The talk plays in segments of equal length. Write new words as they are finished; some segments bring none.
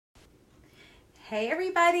Hey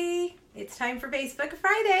everybody, it's time for Facebook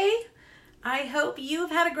Friday. I hope you've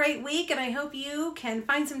had a great week and I hope you can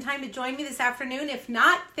find some time to join me this afternoon. If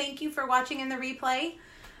not, thank you for watching in the replay.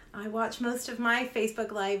 I watch most of my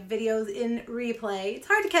Facebook Live videos in replay. It's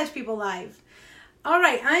hard to catch people live. All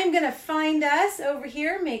right, I'm gonna find us over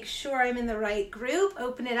here, make sure I'm in the right group,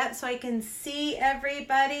 open it up so I can see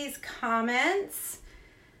everybody's comments.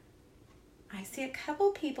 I see a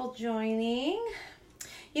couple people joining.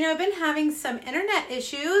 You know, I've been having some internet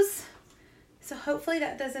issues, so hopefully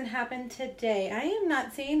that doesn't happen today. I am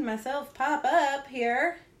not seeing myself pop up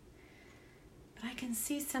here, but I can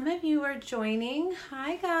see some of you are joining.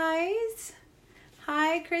 Hi, guys.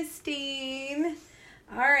 Hi, Christine.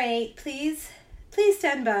 All right, please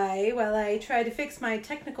stand by while I try to fix my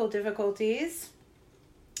technical difficulties.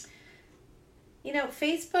 You know,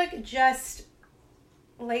 Facebook just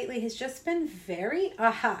lately has just been very,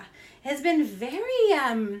 I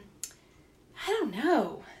don't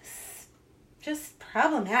know, just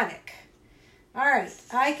problematic. All right,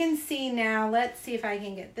 I can see now. Let's see if I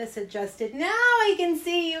can get this adjusted. Now I can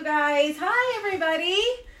see you guys. Hi, everybody.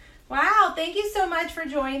 Wow, thank you so much for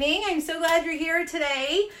joining. I'm so glad you're here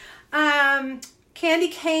today. Candy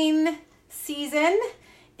cane season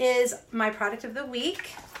is my product of the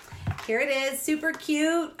week. Here it is, super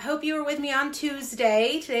cute. Hope you were with me on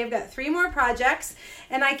Tuesday. Today I've got 3 more projects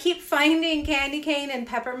and I keep finding candy cane and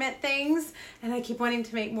peppermint things and I keep wanting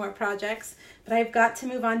to make more projects, but I've got to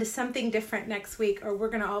move on to something different next week or we're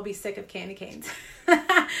gonna all be sick of candy canes.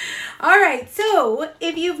 All right, so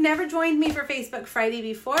if you've never joined me for Facebook Friday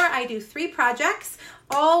before, I do 3 projects,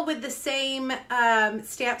 all with the same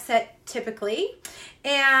stamp set typically.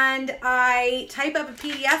 And I type up a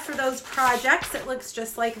PDF for those projects. It looks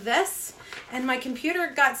just like this. And my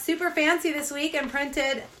computer got super fancy this week and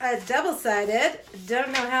printed a double-sided.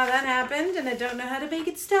 Don't know how that happened, and I don't know how to make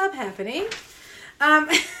it stop happening. And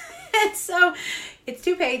so it's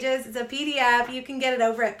 2 pages. It's a PDF. You can get it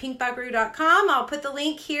over at pinkbuckaroo.com. I'll put the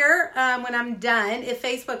link here when I'm done. If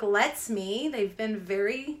Facebook lets me. They've been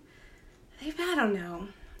I don't know.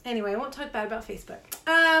 Anyway, I won't talk bad about Facebook.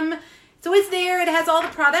 So it's there. It has all the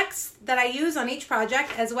products that I use on each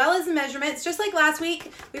project as well as the measurements. Just like last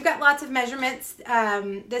week, we've got lots of measurements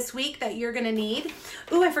this week that you're going to need.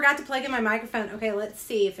 Ooh, I forgot to plug in my microphone. Okay, let's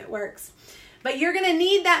see if it works. But you're going to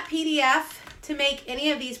need that PDF to make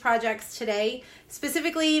any of these projects today,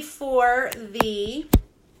 specifically for the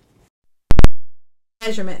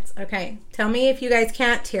measurements. Okay, tell me if you guys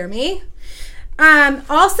can't hear me.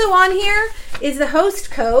 Also on here is the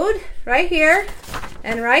host code right here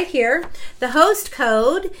and right here. The host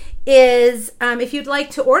code is if you'd like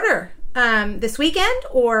to order this weekend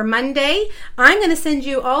or Monday, I'm going to send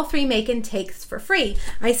you all 3 make and takes for free.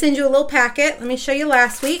 I send you a little packet. Let me show you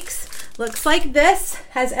last week's. Looks like this.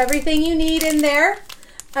 Has everything you need in there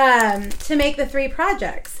to make the 3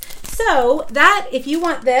 projects. So that, if you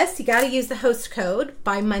want this, you got to use the host code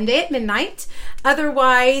by Monday at midnight.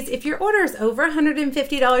 Otherwise, if your order is over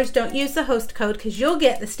 $150, don't use the host code because you'll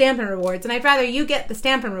get the Stampin' Rewards, and I'd rather you get the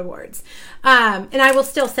Stampin' Rewards. And I will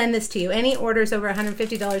still send this to you. Any orders over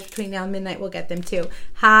 $150 between now and midnight will get them too.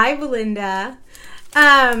 Hi, Belinda.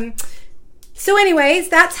 So anyways,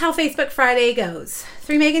 that's how Facebook Friday goes.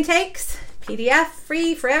 3 make and takes, PDF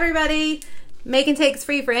free for everybody. Make and takes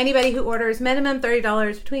free for anybody who orders minimum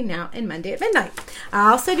 $30 between now and Monday at midnight.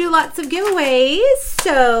 I also do lots of giveaways.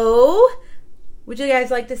 So would you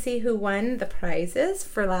guys like to see who won the prizes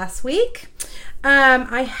for last week?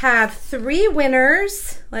 I have 3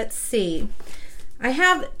 winners. Let's see. I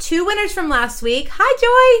have 2 winners from last week. Hi,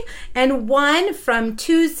 Joy. And 1 from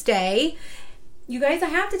Tuesday. You guys, I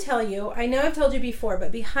have to tell you, I know I've told you before,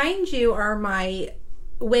 but behind you are my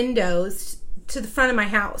windows to the front of my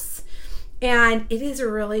house. And it is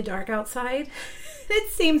really dark outside. It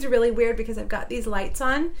seems really weird because I've got these lights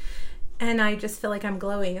on and I just feel like I'm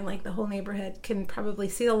glowing and like the whole neighborhood can probably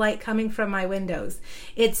see the light coming from my windows.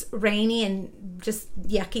 It's rainy and just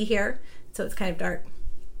yucky here, so it's kind of dark.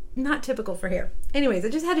 Not typical for here. Anyways, I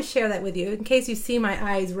just had to share that with you in case you see my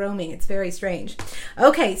eyes roaming. It's very strange.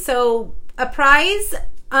 Okay, so a prize.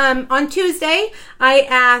 On Tuesday, I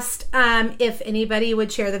asked if anybody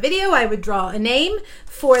would share the video. I would draw a name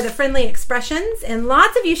for the friendly expressions, and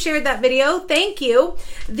lots of you shared that video. Thank you.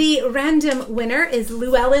 The random winner is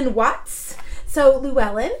Llewellyn Watts. So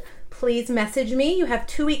Llewellyn, please message me. You have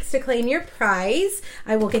 2 weeks to claim your prize.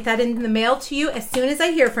 I will get that in the mail to you as soon as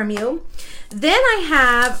I hear from you. Then I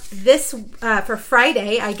have this for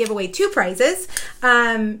Friday. I give away 2 prizes.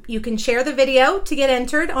 You can share the video to get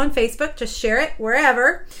entered on Facebook. Just share it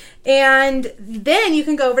wherever. And then you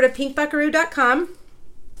can go over to pinkbuckaroo.com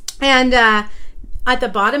and At the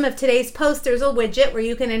bottom of today's post, there's a widget where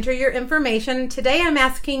you can enter your information. Today I'm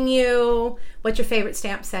asking you what your favorite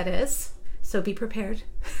stamp set is, so be prepared.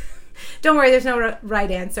 Don't worry, there's no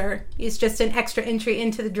right answer. It's just an extra entry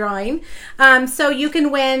into the drawing. So you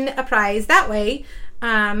can win a prize that way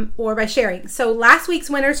or by sharing. So last week's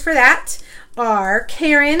winners for that are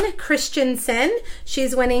Karen Christensen.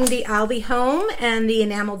 She's winning the I'll Be Home and the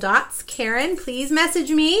enamel dots. Karen, please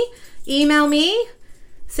message me, email me,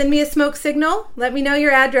 send me a smoke signal. Let me know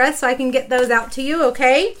your address so I can get those out to you,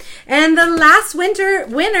 okay? And the last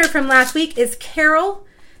winner from last week is Carol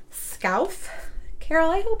Scalf. Carol,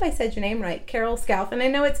 I hope I said your name right. Carol Scalf, and I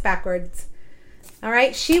know it's backwards. All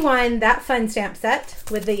right, she won that fun stamp set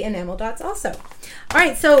with the enamel dots also. All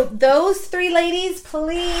right, so those 3 ladies,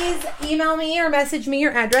 please email me or message me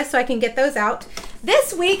your address so I can get those out.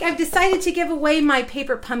 This week, I've decided to give away my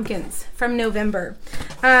paper pumpkins from November.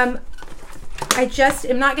 I just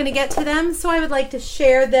am not going to get to them, so I would like to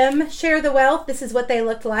share them, share the wealth. This is what they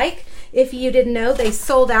looked like. If you didn't know, they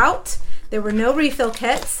sold out. There were no refill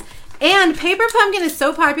kits. And Paper Pumpkin is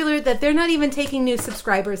so popular that they're not even taking new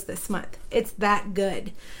subscribers this month. It's that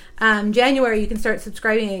good. January, you can start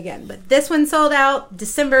subscribing again. But this one sold out.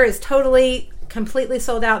 December is completely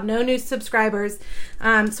sold out. No new subscribers.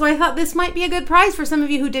 So I thought this might be a good prize for some of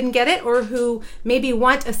you who didn't get it or who maybe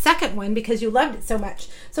want a second one because you loved it so much.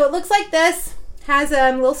 So it looks like this. Has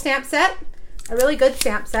a little stamp set. A really good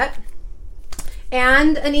stamp set.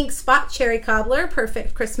 And an ink spot cherry cobbler,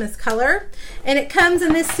 perfect Christmas color. And it comes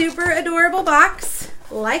in this super adorable box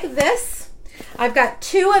like this. I've got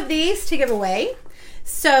 2 of these to give away.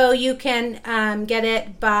 So you can get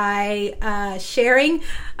it by sharing.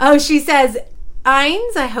 Oh, she says,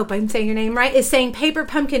 Ines, I hope I'm saying your name right, is saying Paper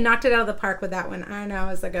Pumpkin knocked it out of the park with that one. I know,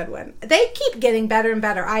 it's a good one. They keep getting better and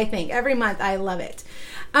better, I think. Every month, I love it.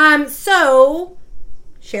 So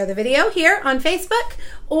share the video here on Facebook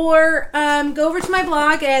or go over to my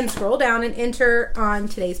blog and scroll down and enter on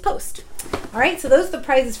today's post. All right, so those are the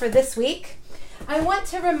prizes for this week. I want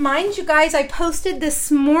to remind you guys, I posted this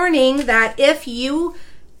morning that if you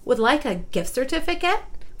would like a gift certificate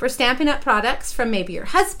for Stampin' Up! Products from maybe your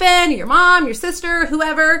husband, your mom, your sister,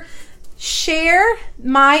 whoever, share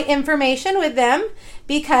my information with them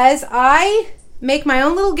because I make my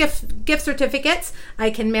own little gift certificates. I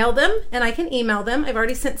can mail them and I can email them. I've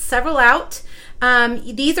already sent several out.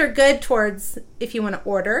 These are good towards if you want to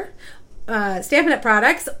order Stampin' Up!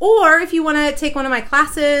 Products, or if you want to take one of my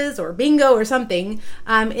classes or bingo or something.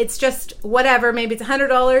 It's just whatever. Maybe it's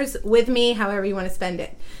 $100 with me, however you want to spend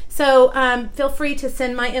it. So feel free to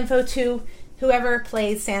send my info to whoever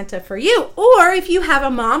plays Santa for you. Or if you have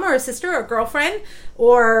a mom or a sister or a girlfriend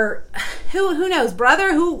or who knows,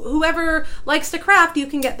 brother, whoever likes to craft, you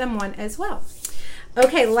can get them one as well.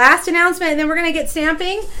 Okay, last announcement, and then we're going to get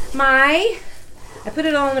stamping. I put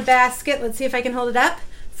it all in a basket. Let's see if I can hold it up.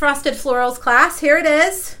 Frosted Florals class. Here it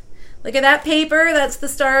is. Look at that paper. That's the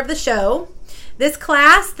star of the show. This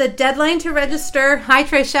class, the deadline to register, hi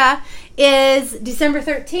Trisha, is December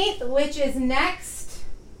 13th, which is next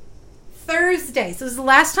Thursday. So this is the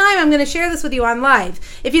last time I'm going to share this with you on live.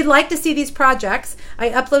 If you'd like to see these projects, I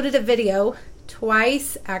uploaded a video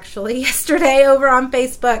twice actually yesterday over on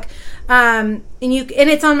Facebook, and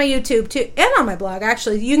it's on my YouTube too, and on my blog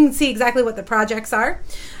actually. You can see exactly what the projects are.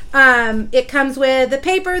 It comes with the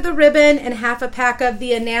paper, the ribbon, and half a pack of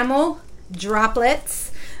the enamel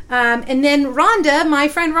droplets. And then Rhonda, my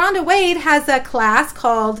friend Rhonda Wade, has a class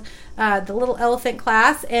called the Little Elephant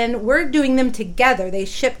class, and we're doing them together. They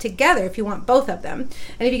ship together if you want both of them.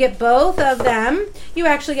 And if you get both of them, you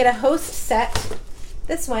actually get a host set,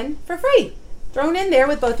 this one, for free, thrown in there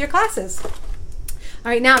with both your classes.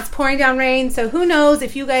 All right, now it's pouring down rain, so who knows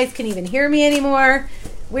if you guys can even hear me anymore.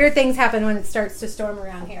 Weird things happen when it starts to storm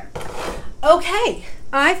around here. Okay,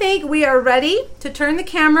 I think we are ready to turn the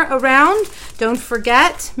camera around. Don't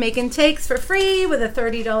forget, making takes for free with a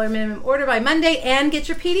 $30 minimum order by Monday, and get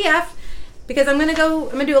your PDF because I'm gonna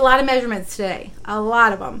do a lot of measurements today, a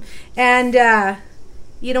lot of them, and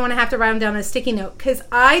you don't want to have to write them down on a sticky note because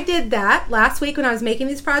I did that last week when I was making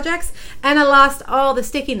these projects, and I lost all the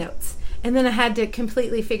sticky notes. And then I had to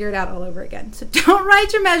completely figure it out all over again. So don't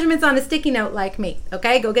write your measurements on a sticky note like me,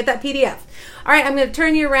 okay? Go get that PDF. All right, I'm going to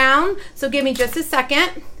turn you around, so give me just a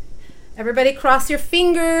second. Everybody cross your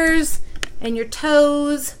fingers and your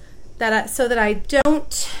toes so that I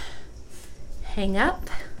don't hang up.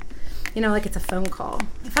 You know, like it's a phone call.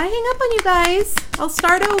 If I hang up on you guys, I'll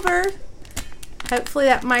start over. Hopefully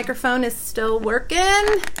that microphone is still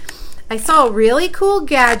working. I saw a really cool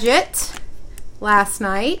gadget last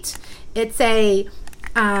night. It's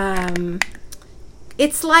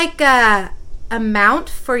it's like a mount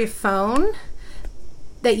for your phone,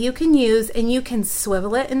 that you can use, and you can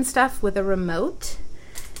swivel it and stuff with a remote.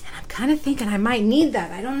 And I'm kind of thinking I might need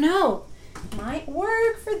that. I don't know. Might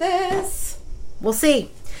work for this. We'll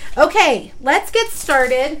see. Okay, let's get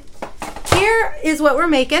started. Here is what we're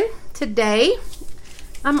making today.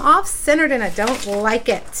 I'm off-centered and I don't like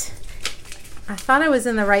it. I thought I was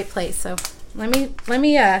in the right place, so let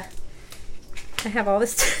me I have all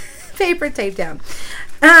this paper taped down.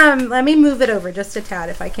 Let me move it over just a tad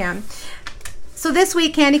if I can. So this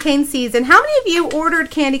week, candy cane season. How many of you ordered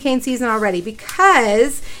candy cane season already?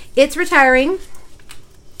 Because it's retiring,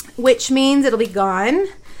 which means it'll be gone.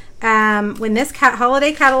 When this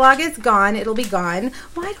holiday catalog is gone, it'll be gone.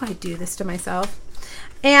 Why do I do this to myself?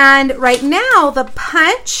 And right now, the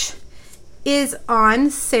punch is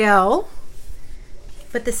on sale,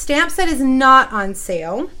 but the stamp set is not on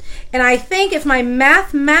sale. And I think if my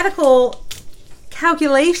mathematical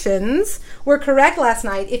calculations were correct last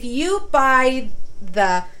night, if you buy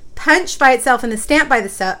the punch by itself and the stamp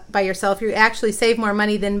by yourself, you actually save more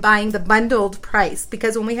money than buying the bundled price.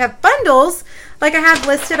 Because when we have bundles, like I have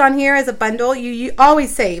listed on here as a bundle, you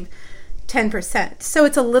always save 10%. So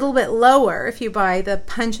it's a little bit lower if you buy the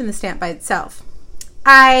punch and the stamp by itself.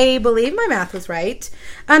 I believe my math was right.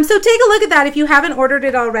 So take a look at that if you haven't ordered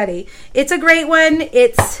it already. It's a great one.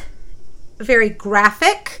 It's very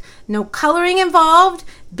graphic, no coloring involved,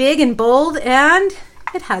 big and bold, and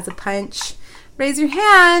it has a punch. Raise your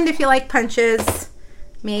hand if you like punches.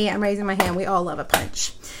 Me, I'm raising my hand. We all love a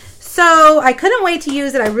punch. So I couldn't wait to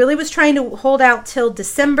use it. I really was trying to hold out till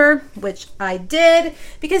December, which I did,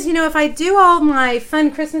 because you know, if I do all my fun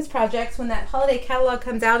Christmas projects when that holiday catalog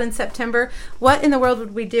comes out in September, what in the world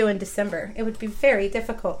would we do in December? It would be very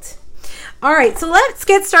difficult. All right, so let's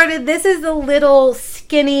get started. This is the little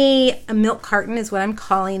skinny milk carton is what I'm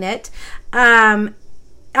calling it.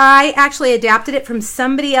 I actually adapted it from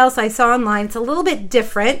somebody else I saw online. It's a little bit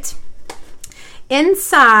different.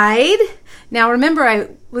 Inside, now remember I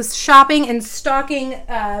was shopping and stocking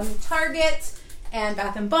Target and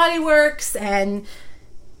Bath and Body Works and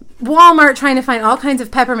Walmart trying to find all kinds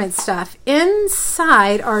of peppermint stuff.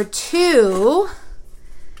 Inside are 2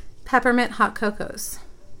 peppermint hot cocos.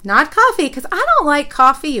 Not coffee, because I don't like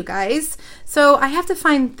coffee, you guys. So I have to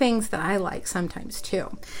find things that I like sometimes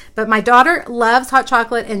too. But my daughter loves hot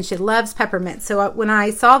chocolate and she loves peppermint. So when I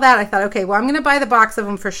saw that, I thought, okay, well, I'm going to buy the box of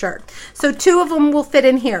them for sure. So 2 of them will fit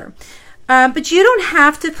in here. But you don't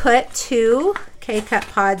have to put 2 K-Cup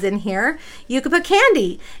pods in here. You could put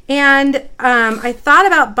candy. And I thought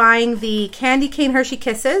about buying the Candy Cane Hershey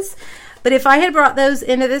Kisses. But if I had brought those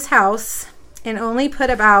into this house and only put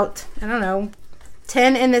about, I don't know,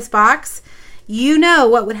 10 in this box, you know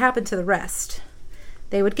what would happen to the rest.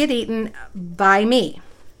 They would get eaten by me,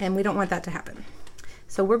 and we don't want that to happen.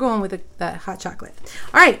 So we're going with the hot chocolate.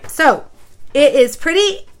 All right, so it is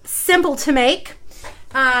pretty simple to make.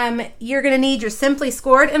 You're going to need your Simply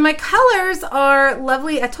Scored, and my colors are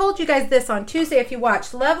lovely. I told you guys this on Tuesday if you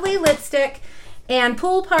watched. Lovely Lipstick and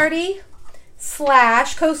Pool Party /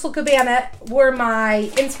 Coastal Cabana were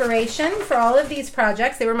my inspiration for all of these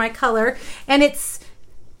projects. They were my color, and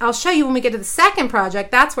I'll show you when we get to the second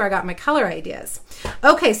project. That's where I got my color ideas.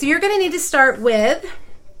 Okay, so you're going to need to start with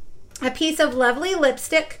a piece of Lovely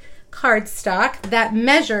Lipstick cardstock that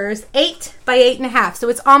measures 8 by 8.5. So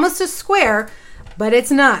it's almost a square, but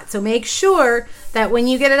it's not. So make sure that when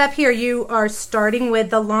you get it up here, you are starting with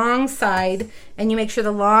the long side, and you make sure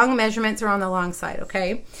the long measurements are on the long side,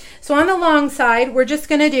 okay? So on the long side, we're just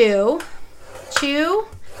gonna do 2,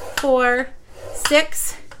 4,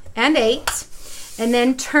 6, and 8, and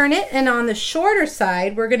then turn it, and on the shorter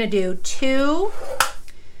side, we're gonna do 2,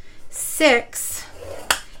 6,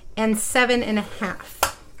 and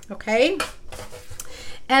 7.5, okay?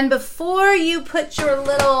 And before you put your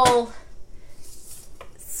little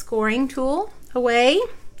scoring tool away,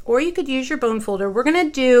 or you could use your bone folder, we're going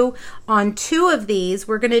to do on 2 of these,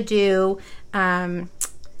 we're going to do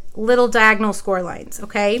little diagonal score lines,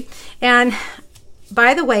 okay? And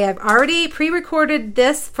by the way, I've already pre-recorded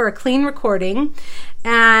this for a clean recording,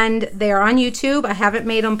 and they are on YouTube. I haven't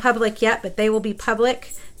made them public yet, but they will be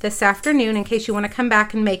public this afternoon in case you want to come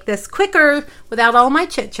back and make this quicker without all my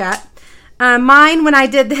chit-chat. Mine, when I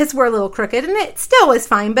did this, were a little crooked, and it still was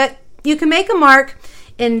fine, but you can make a mark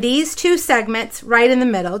in these 2 segments right in the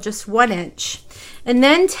middle, just 1 inch. And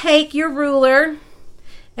then take your ruler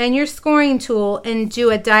and your scoring tool and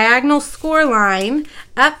do a diagonal score line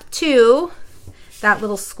up to that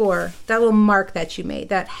little score, that little mark that you made,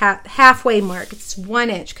 that halfway mark. It's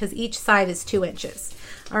 1 inch because each side is 2 inches.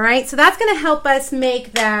 All right, so that's going to help us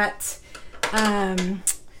make that,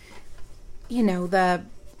 you know, the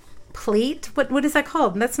pleat. What is that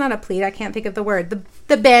called? That's not a pleat. I can't think of the word.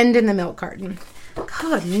 The bend in the milk carton.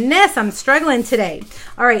 Goodness, I'm struggling today.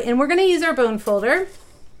 All right, and we're going to use our bone folder.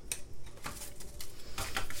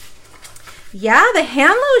 Yeah, the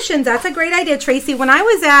hand lotions. That's a great idea, Tracy. When I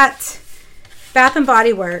was at Bath and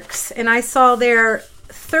Body Works and I saw their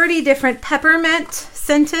 30 different peppermint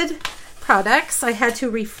scented products, I had to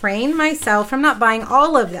refrain myself from not buying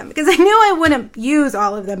all of them because I knew I wouldn't use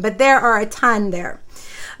all of them, but there are a ton there.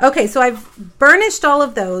 Okay, so I've burnished all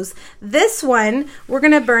of those. This one, we're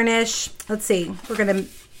going to burnish, let's see, we're going to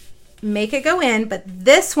make it go in, but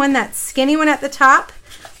this one, that skinny one at the top,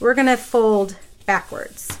 we're going to fold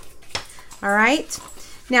backwards. All right,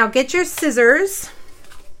 now get your scissors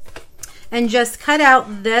and just cut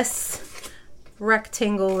out this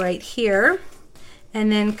rectangle right here,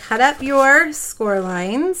 and then cut up your score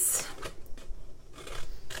lines.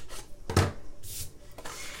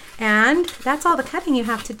 And that's all the cutting you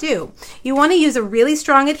have to do. You want to use a really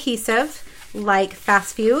strong adhesive like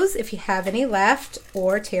Fast Fuse if you have any left,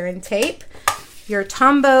 or tear and tape. Your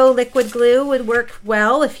Tombow liquid glue would work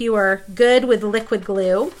well if you are good with liquid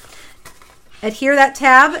glue. Adhere that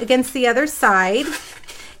tab against the other side,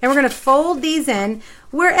 and we're going to fold these in.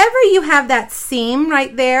 Wherever you have that seam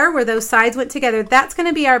right there where those sides went together, that's going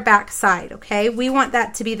to be our back side, okay? We want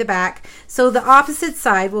that to be the back, so the opposite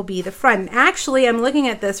side will be the front. And actually, I'm looking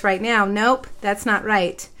at this right now. Nope, that's not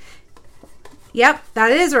right. Yep,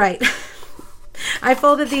 that is right. I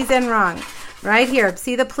folded these in wrong. Right here,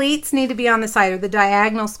 see the pleats need to be on the side, or the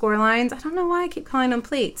diagonal score lines. I don't know why I keep calling them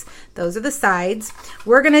pleats. Those are the sides.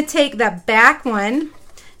 We're going to take that back one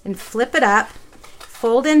and flip it up.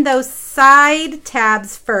 Fold in those side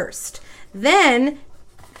tabs first. Then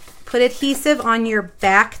put adhesive on your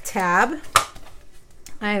back tab.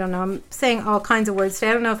 I don't know, I'm saying all kinds of words today.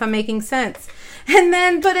 I don't know if I'm making sense. And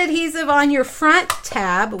then put adhesive on your front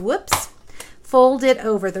tab. Whoops. Fold it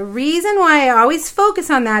over. The reason why I always focus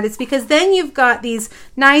on that is because then you've got these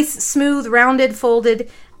nice, smooth, rounded, folded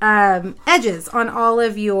edges on all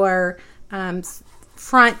of your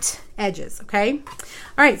front edges, okay?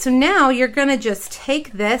 All right, so now you're gonna just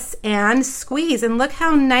take this and squeeze, and look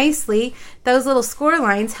how nicely those little score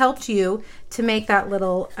lines helped you to make that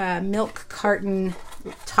little milk carton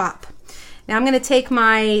top. Now I'm gonna take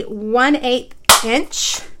my 1/8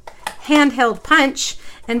 inch handheld punch,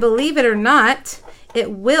 and believe it or not,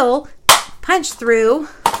 it will punch through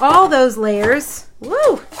all those layers,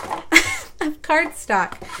 woo, of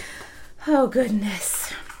cardstock. Oh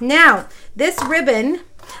goodness. Now, this ribbon,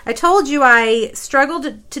 I told you I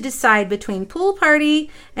struggled to decide between Pool Party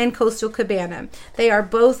and Coastal Cabana. They are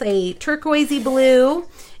both a turquoisey blue,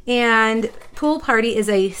 and Pool Party is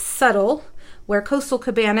a subtle, where Coastal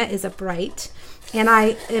Cabana is a bright. And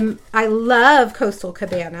I love Coastal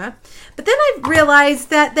Cabana, but then I realized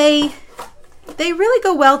that they really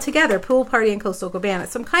go well together, Pool Party and Coastal Cabana.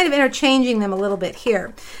 So I'm kind of interchanging them a little bit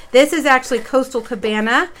here. This is actually Coastal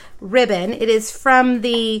Cabana ribbon. It is from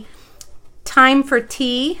the Time for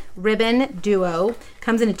Tea ribbon duo.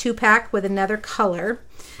 Comes in a 2-pack with another color.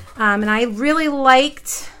 And I really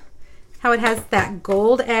liked how it has that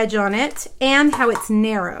gold edge on it and how it's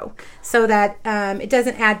narrow so that it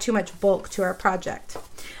doesn't add too much bulk to our project.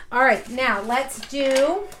 All right, now let's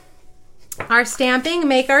do our stamping,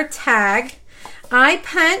 make our tag. I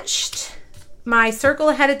punched my circle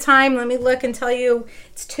ahead of time. Let me look and tell you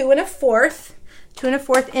it's 2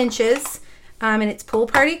 1/4 inches, and it's Pool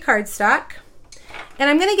Party cardstock. And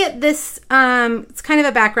I'm gonna get this, it's kind of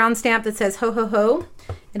a background stamp that says ho ho ho,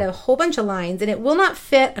 and a whole bunch of lines, and it will not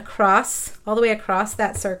fit across, all the way across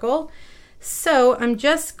that circle. So I'm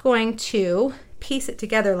just going to piece it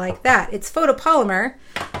together like that. It's photopolymer,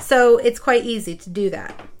 so it's quite easy to do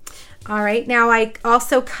that. All right, now I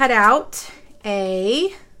also cut out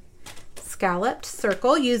a scalloped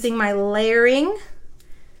circle using my layering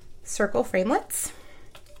circle framelits.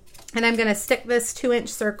 And I'm gonna stick this 2-inch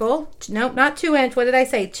circle, nope, not 2-inch, what did I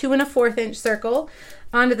say? 2 1/4 inch circle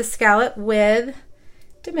onto the scallop with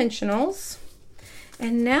dimensionals.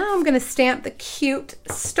 And now I'm going to stamp the cute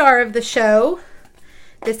star of the show,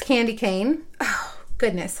 this candy cane. Oh,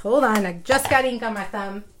 goodness. Hold on. I just got ink on my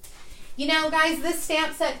thumb. You know, guys, this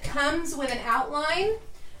stamp set comes with an outline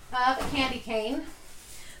of a candy cane,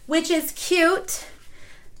 which is cute.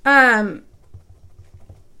 But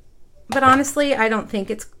honestly, I don't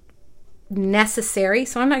think it's necessary,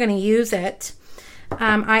 so I'm not going to use it.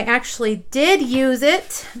 I actually did use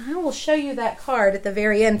it, and I will show you that card at the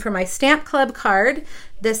very end for my Stamp Club card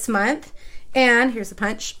this month. And here's a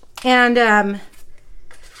punch. And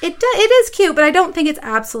it is cute, but I don't think it's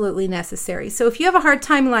absolutely necessary. So if you have a hard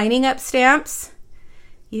time lining up stamps,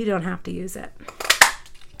 you don't have to use it.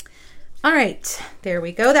 All right, there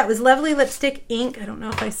we go. That was Lovely Lipstick ink. I don't know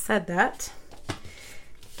if I said that.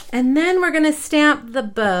 And then we're gonna stamp the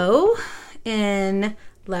bow in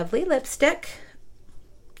Lovely Lipstick.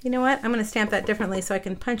 You know what? I'm gonna stamp that differently so I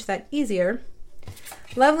can punch that easier.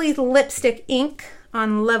 Lovely Lipstick ink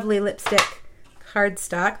on Lovely Lipstick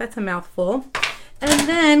cardstock. That's a mouthful. And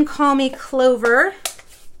then Call Me Clover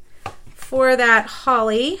for that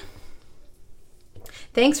holly.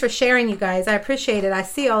 Thanks for sharing, you guys. I appreciate it. I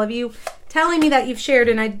see all of you telling me that you've shared,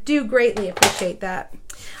 and I do greatly appreciate that.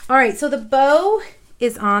 All right, so the bow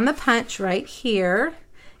is on the punch right here.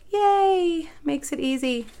 Yay, makes it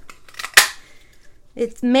easy.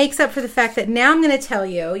 It makes up for the fact that now I'm going to tell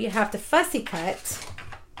you, you have to fussy cut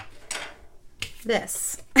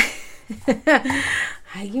this.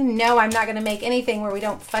 You know I'm not going to make anything where we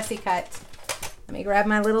don't fussy cut. Let me grab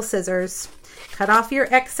my little scissors. Cut off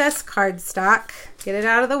your excess cardstock, get it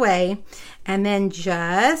out of the way, and then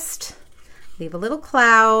just leave a little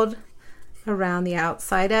cloud around the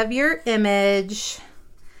outside of your image.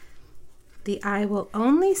 The eye will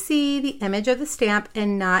only see the image of the stamp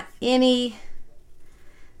and not any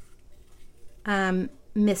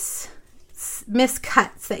miscuts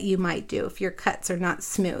that you might do if your cuts are not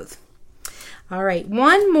smooth. All right,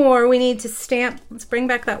 one more we need to stamp. Let's bring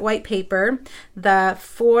back that white paper. The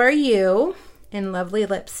For You in Lovely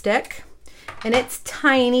Lipstick. And it's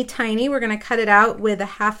tiny, tiny. We're going to cut it out with a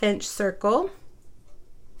 1/2 inch circle.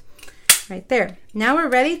 Right there. Now we're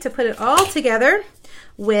ready to put it all together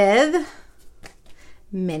with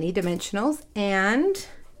mini dimensionals and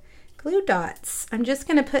glue dots. I'm just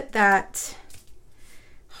going to put that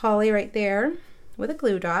holly right there with a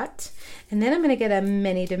glue dot. And then I'm going to get a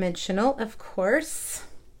mini dimensional, of course.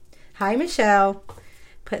 Hi, Michelle.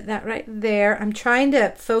 Put that right there. I'm trying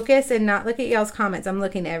to focus and not look at y'all's comments. I'm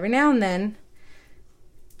looking every now and then.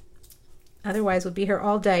 Otherwise, we'll be here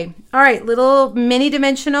all day. All right, little mini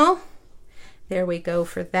dimensional. There we go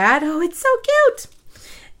for that. Oh, it's so cute.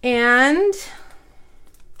 And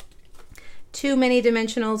 2 mini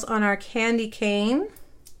dimensionals on our candy cane.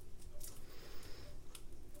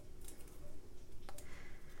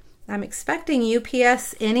 I'm expecting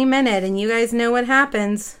UPS any minute, and you guys know what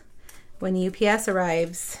happens when UPS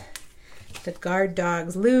arrives. The guard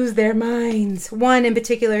dogs lose their minds. One in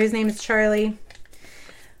particular, his name is Charlie.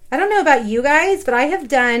 I don't know about you guys, but I have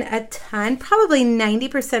done a ton, probably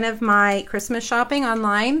 90% of my Christmas shopping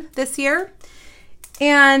online this year.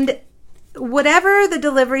 And whatever the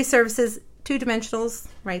delivery services, 2 dimensionals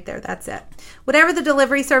right there, that's it. Whatever the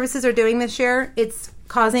delivery services are doing this year, it's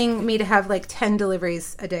causing me to have like 10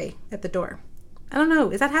 deliveries a day at the door. I don't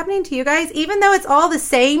know, is that happening to you guys? Even though it's all the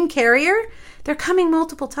same carrier, they're coming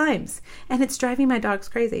multiple times and it's driving my dogs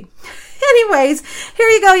crazy. Anyways, here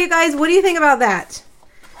you go, you guys. What do you think about that?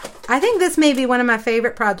 I think this may be one of my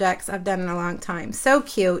favorite projects I've done in a long time. So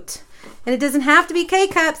cute. And it doesn't have to be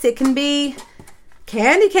K-Cups. It can be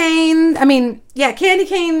candy cane. I mean, yeah, candy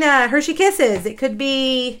cane Hershey Kisses. It could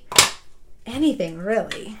be anything,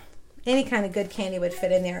 really. Any kind of good candy would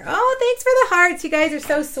fit in there. Oh, thanks for the hearts. You guys are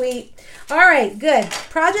so sweet. All right, good.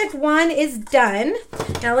 Project 1 is done.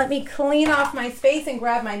 Now let me clean off my space and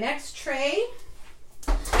grab my next tray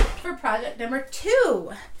for project number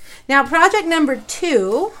 2. Now, project number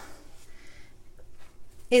 2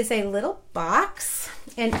 is a little box.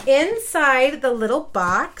 And inside the little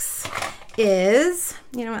box is,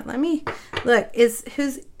 you know what, let me look.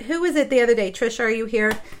 Who was it the other day? Trish, are you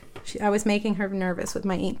here? I was making her nervous with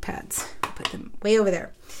my ink pads. Put them way over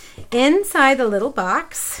there. Inside the little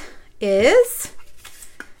box is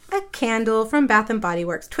a candle from Bath & Body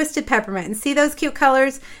Works, Twisted Peppermint. And see those cute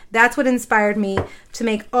colors? That's what inspired me to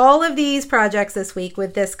make all of these projects this week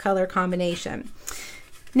with this color combination.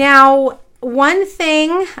 Now, one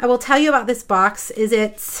thing I will tell you about this box is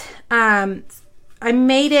it's I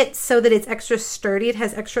made it so that it's extra sturdy. It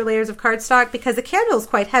has extra layers of cardstock because the candle is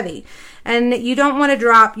quite heavy. And you don't want to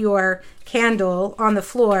drop your candle on the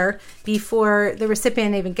floor before the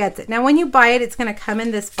recipient even gets it. Now, when you buy it, it's going to come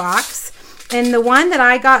in this box. And the one that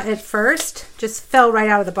I got at first just fell right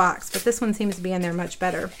out of the box. But this one seems to be in there much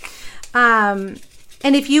better. And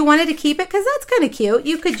if you wanted to keep it, because that's kind of cute,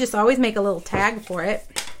 you could just always make a little tag for it.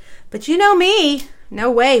 But you know me.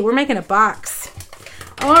 No way. We're making a box.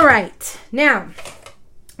 All right, now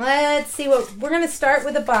let's see what we're going to start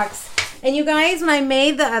with a box. And you guys, when I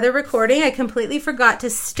made the other recording, I completely forgot to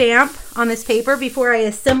stamp on this paper before I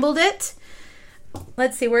assembled it.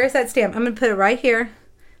 Let's see, where is that stamp? I'm going to put it right here.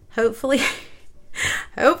 Hopefully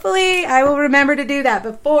I will remember to do that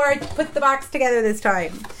before I put the box together this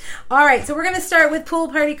time. All right, so we're going to start with Pool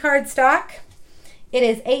Party cardstock. It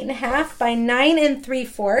is 8.5 by 9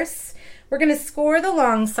 3/4. We're going to score the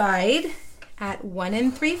long side at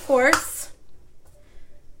 1 3/4,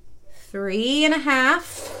 3 1/2,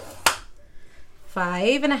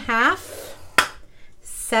 5 1/2,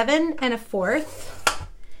 7 1/4,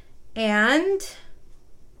 and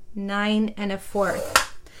 9 1/4.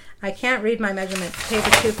 I can't read my measurements. The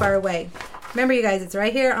paper's too far away. Remember, you guys, it's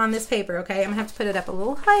right here on this paper, okay? I'm going to have to put it up a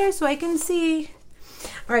little higher so I can see.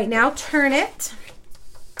 All right, now turn it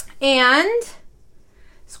and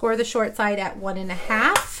score the short side at 1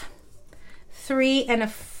 1/2, 3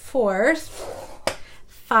 1/4,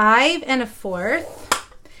 5 1/4,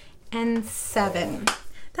 and 7.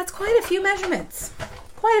 That's quite a few measurements.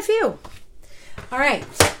 Quite a few. All right,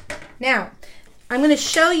 now I'm going to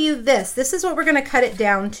show you this. This is what we're going to cut it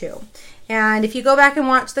down to. And if you go back and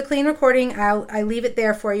watch the clean recording, I leave it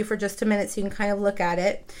there for you for just a minute so you can kind of look at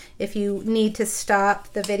it. If you need to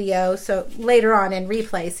stop the video so later on and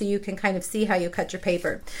replay so you can kind of see how you cut your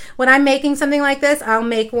paper. When I'm making something like this, I'll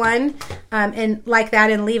make one and like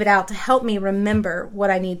that and leave it out to help me remember what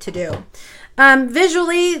I need to do.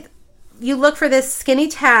 Visually, you look for this skinny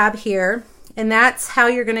tab here, and that's how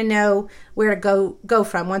you're going to know where to go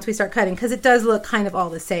from once we start cutting, because it does look kind of all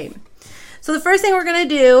the same. So the first thing we're going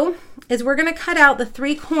to do is we're going to cut out the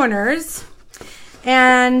 3 corners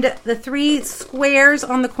and the 3 squares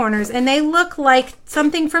on the corners, and they look like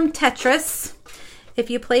something from Tetris. If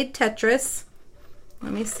you played Tetris,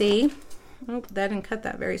 let me see. Oh, that didn't cut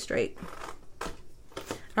that very straight.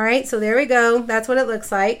 All right, so there we go. That's what it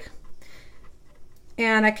looks like.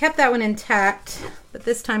 And I kept that one intact, but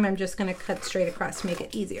this time I'm just going to cut straight across to make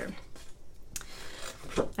it easier.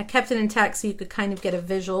 I kept it intact so you could kind of get a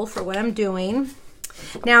visual for what I'm doing.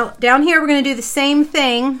 Now down here we're going to do the same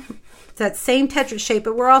thing. It's that same Tetris shape,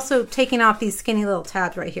 but we're also taking off these skinny little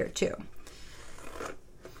tabs right here too.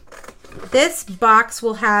 This box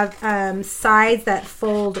will have sides that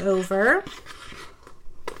fold over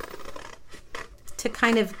to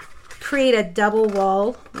kind of create a double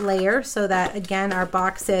wall layer so that, again, our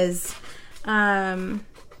box is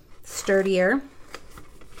sturdier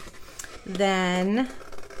than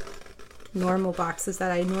normal boxes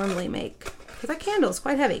that I normally make, because that candle is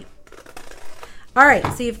quite heavy. All right,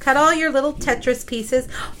 so you've cut all your little Tetris pieces.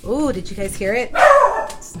 Oh, did you guys hear it?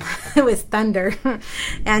 It was thunder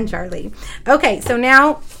and Charlie. Okay, so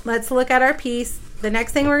now let's look at our piece. The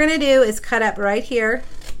next thing we're going to do is cut up right here.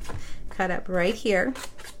 Cut up right here.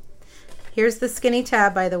 Here's the skinny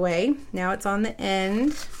tab, by the way. Now it's on the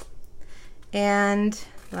end and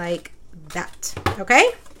like that.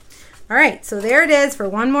 Okay? All right, so there it is for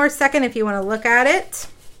one more second if you want to look at it.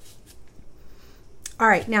 All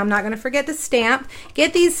right, now I'm not going to forget to stamp.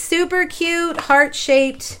 Get these super cute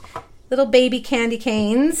heart-shaped little baby candy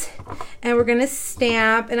canes, and we're going to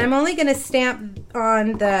stamp, and I'm only going to stamp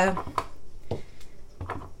on the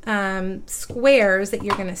squares that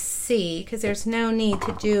you're going to see, because there's no need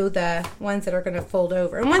to do the ones that are going to fold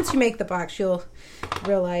over. And once you make the box, you'll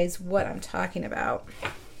realize what I'm talking about.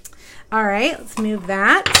 All right, let's move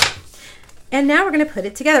that. And now we're going to put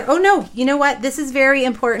it together. Oh no, you know what? This is very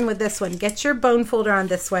important with this one. Get your bone folder on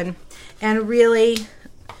this one and really,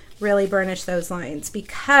 really burnish those lines,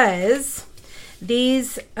 because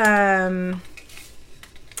these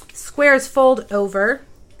squares fold over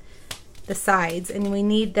the sides and we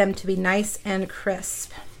need them to be nice and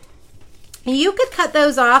crisp. And you could cut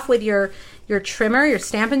those off with your trimmer, your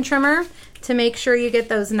Stampin' Trimmer, to make sure you get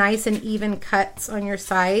those nice and even cuts on your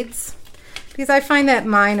sides, because I find that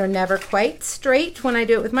mine are never quite straight when I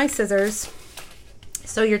do it with my scissors.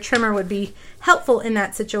 So your trimmer would be helpful in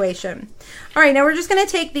that situation. All right, now we're just going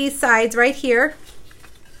to take these sides right here.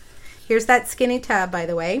 Here's that skinny tab, by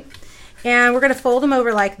the way. And we're going to fold them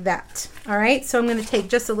over like that. All right, so I'm going to take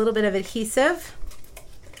just a little bit of adhesive.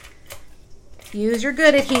 Use your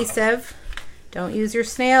good adhesive. Don't use your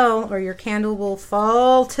snail or your candle will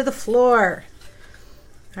fall to the floor.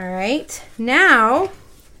 All right, now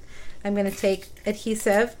I'm going to take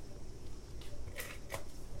adhesive.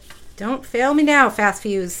 Don't fail me now, Fast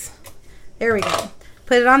Fuse. There we go.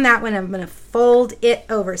 Put it on that one. I'm going to fold it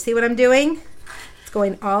over. See what I'm doing? It's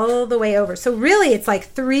going all the way over. So really it's like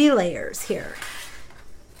 3 layers here.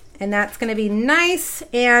 And that's going to be nice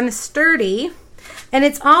and sturdy. And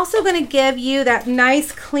it's also going to give you that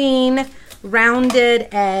nice, clean, rounded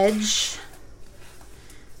edge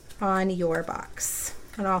on your box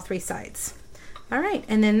on all 3 sides. All right,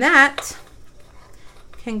 and then that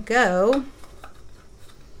can go.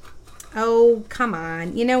 Oh, come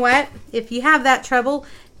on. You know what? If you have that trouble,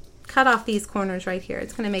 cut off these corners right here.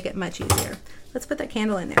 It's going to make it much easier. Let's put that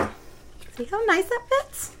candle in there. See how nice that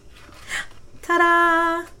fits?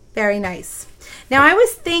 Ta-da! Very nice. Now I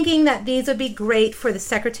was thinking that these would be great for the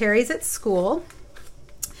secretaries at school.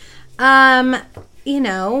 You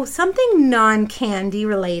know, something non-candy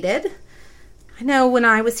related. I know when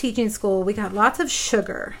I was teaching school, we got lots of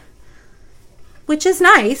sugar, which is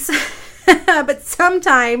nice, but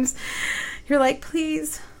sometimes you're like,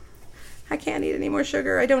 please, I can't eat any more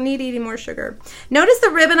sugar. I don't need any more sugar. Notice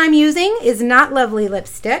the ribbon I'm using is not Lovely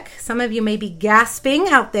Lipstick. Some of you may be gasping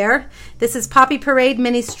out there. This is Poppy Parade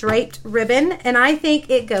Mini Striped Ribbon, and I think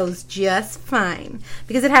it goes just fine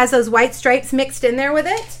because it has those white stripes mixed in there with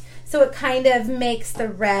it. So it kind of makes the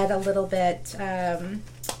red a little bit,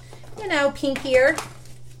 you know, pinkier.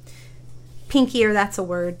 Pinkier, that's a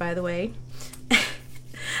word, by the way.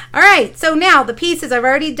 All right, so now the pieces I've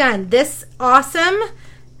already done. This awesome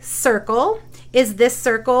circle is this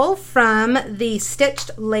circle from the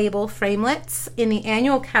Stitched Label Framelits in the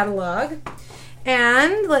annual catalog.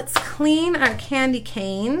 And let's clean our candy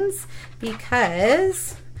canes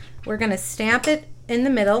because we're going to stamp it in the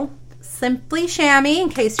middle. Simply Chamois, in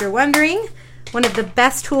case you're wondering, one of the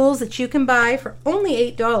best tools that you can buy for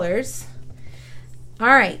only $8. All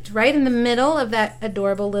right, right in the middle of that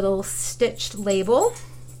adorable little stitched label.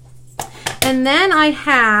 And then I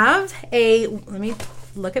have a, let me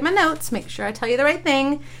look at my notes, make sure I tell you the right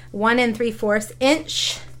thing, 1 3/4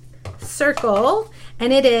 inch circle,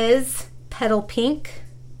 and it is Petal Pink.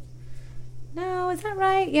 No, is that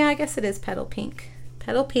right? Yeah, I guess it is Petal Pink.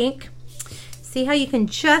 Petal Pink. See how you can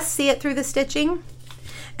just see it through the stitching?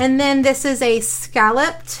 And then this is a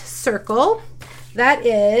scalloped circle that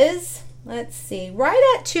is, let's see,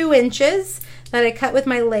 right at 2 inches that I cut with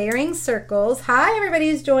my layering circles. Hi, everybody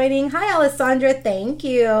who's joining. Hi, Alessandra, thank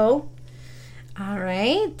you. All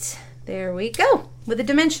right, there we go with the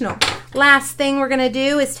dimensional. Last thing we're gonna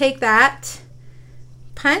do is take that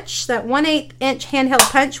punch, that 1/8 inch handheld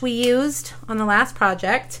punch we used on the last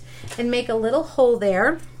project, and make a little hole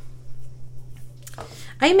there.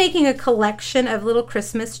 I'm making a collection of little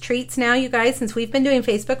Christmas treats now, you guys, since we've been doing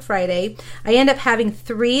Facebook Friday. I end up having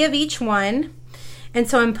 3 of each one, and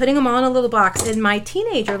so I'm putting them all in a little box. And my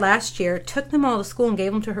teenager last year took them all to school and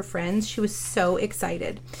gave them to her friends. She was so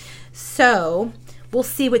excited. So we'll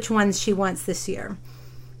see which ones she wants this year.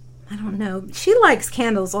 I don't know. She likes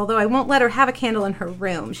candles, although I won't let her have a candle in her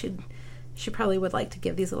room. She probably would like to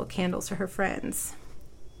give these little candles to her friends.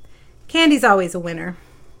 Candy's always a winner.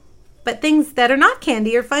 But things that are not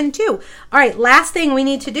candy are fun too. All right, last thing we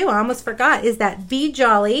need to do, I almost forgot, is that Be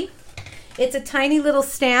Jolly. It's a tiny little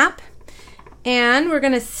stamp. And we're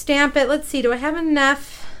going to stamp it. Let's see, do I have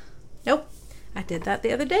enough? Nope, I did that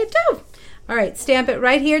the other day too. All right, stamp it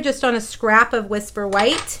right here just on a scrap of Whisper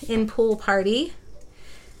White in Pool Party.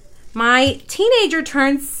 My teenager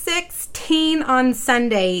turned 16 on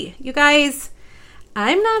Sunday. You guys,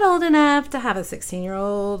 I'm not old enough to have a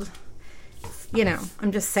 16-year-old. You know,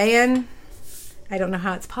 I'm just saying, I don't know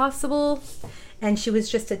how it's possible. And she was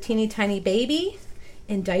just a teeny tiny baby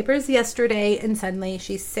in diapers yesterday, and suddenly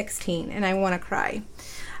she's 16, and I want to cry.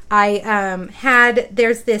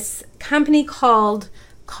 There's this company called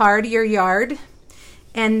Card Your Yard,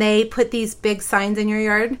 and they put these big signs in your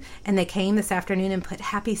yard, and they came this afternoon and put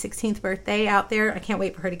happy 16th birthday out there. I can't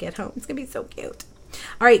wait for her to get home. It's going to be so cute.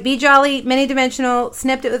 All right, Be Jolly, mini dimensional,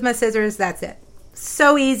 snipped it with my scissors. That's it.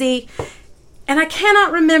 So easy. And I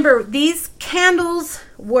cannot remember, these candles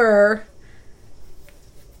were,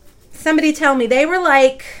 somebody tell me, they were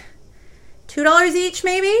like $2 each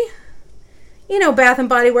maybe? You know, Bath and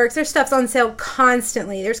Body Works, their stuff's on sale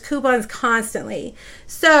constantly. There's coupons constantly.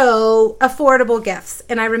 So, affordable gifts.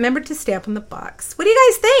 And I remembered to stamp on the box. What do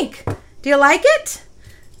you guys think? Do you like it?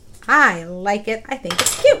 I like it. I think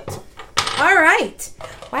it's cute. All right.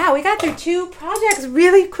 Wow, we got through 2 projects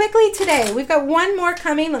really quickly today. We've got 1 more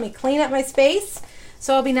coming. Let me clean up my space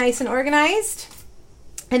so I'll be nice and organized.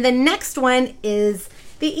 And the next one is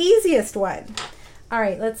the easiest one. All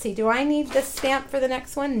right, let's see. Do I need the stamp for the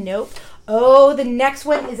next one? Nope. Oh, the next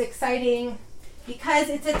one is exciting because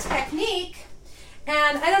it's a technique.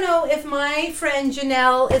 And I don't know if my friend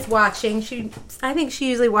Janelle is watching. I think she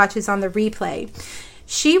usually watches on the replay.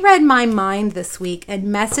 She read my mind this week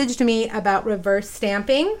and messaged me about reverse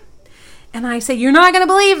stamping. And I said, you're not going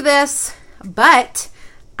to believe this, but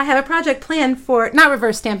I have a project planned for, not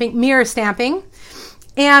reverse stamping, mirror stamping.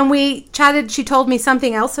 And we chatted. She told me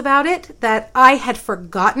something else about it that I had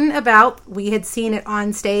forgotten about. We had seen it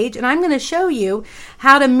on stage. And I'm going to show you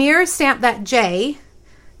how to mirror stamp that J,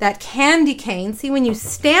 that candy cane. See, when you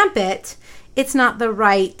stamp it, it's not the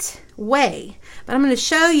right way. But I'm going to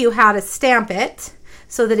show you how to stamp it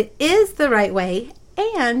so that it is the right way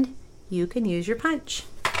and you can use your punch.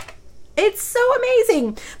 It's so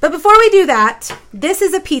amazing. But before we do that, this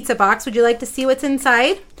is a pizza box. Would you like to see what's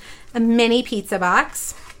inside? A mini pizza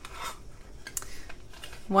box.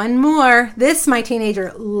 One more. This, my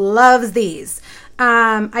teenager loves these.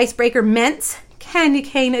 Icebreaker Mints Candy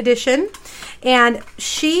Cane Edition. And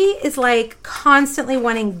she is like constantly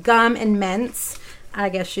wanting gum and mints. I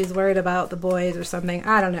guess she's worried about the boys or something.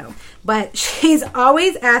 I don't know. But she's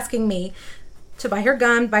always asking me to buy her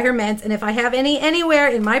gum, buy her mints, and if I have any anywhere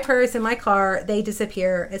in my purse, in my car, they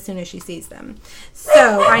disappear as soon as she sees them.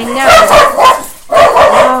 So I know.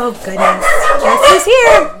 Oh, goodness. Guess who's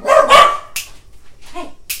here?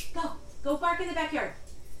 Hey, go. Go bark in the backyard.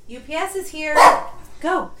 UPS is here.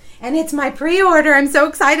 Go. And it's my pre-order. I'm so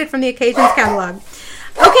excited from the Occasions catalog.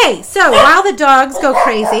 Okay, so while the dogs go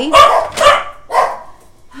crazy.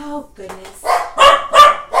 Oh, goodness.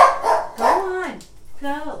 Go on.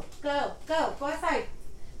 Go. Go outside.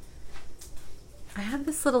 I have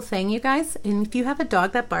this little thing, you guys, and if you have a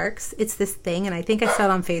dog that barks, it's this thing, and I think I saw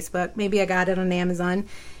it on Facebook. Maybe I got it on Amazon.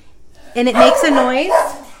 And it makes a noise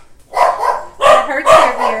that hurts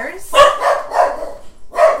their ears.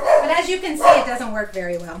 But as you can see, it doesn't work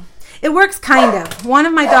very well. It works kind of. One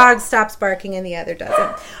of my dogs stops barking and the other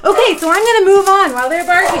doesn't. Okay, so I'm going to move on while they're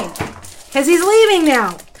barking because he's leaving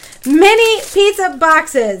now. Mini pizza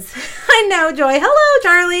boxes. I know, Joy. Hello,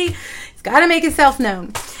 Charlie. He's got to make himself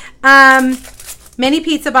known. Mini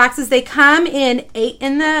pizza boxes. They come in eight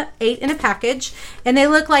in a package, and they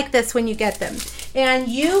look like this when you get them. And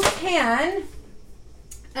you can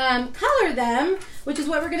color them, which is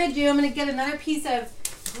what we're going to do. I'm going to get another piece of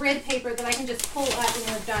grid paper that I can just pull up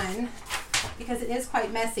when we're done because it is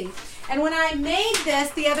quite messy. And when I made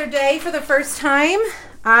this the other day for the first time,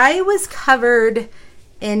 I was covered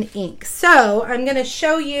in ink. So I'm going to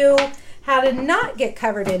show you how to not get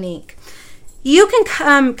covered in ink. You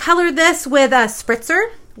can color this with a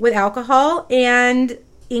spritzer with alcohol and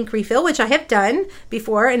ink refill, which I have done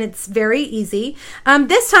before, and it's very easy.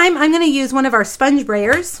 This time I'm going to use one of our sponge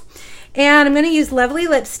brayers, and I'm going to use Lovely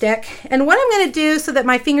lipstick. And what I'm going to do so that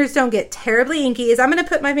my fingers don't get terribly inky is I'm going to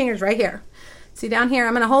put my fingers right here. See down here,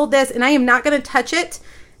 I'm going to hold this, and I am not going to touch it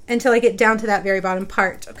until I get down to that very bottom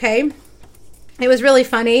part, okay? It was really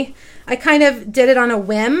funny. I kind of did it on a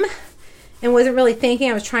whim and wasn't really thinking.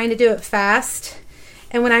 I was trying to do it fast.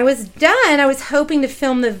 And when I was done, I was hoping to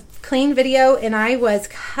film the clean video, and I was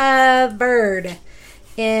covered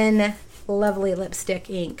in Lovely lipstick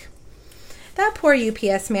ink. That poor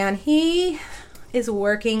UPS man, he is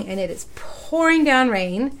working and it is pouring down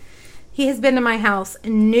rain. He has been to my house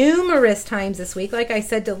numerous times this week, like I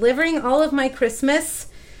said, delivering all of my Christmas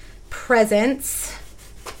presents.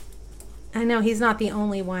 I know he's not the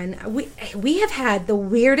only one. We have had the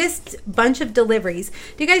weirdest bunch of deliveries.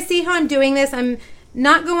 Do you guys see how I'm doing this? I'm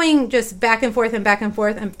not going just back and forth and back and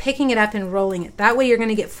forth. I'm picking it up and rolling it. That way you're going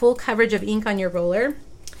to get full coverage of ink on your roller.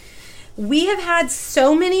 We have had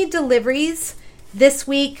so many deliveries this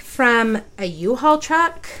week from a U-Haul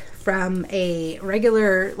truck, from a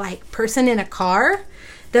regular like person in a car.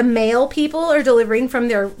 The mail people are delivering from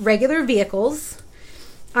their regular vehicles.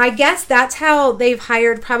 I guess that's how they've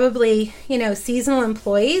hired probably, seasonal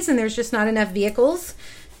employees, and there's just not enough vehicles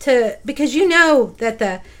because you know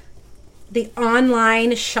that the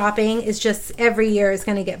online shopping is just every year is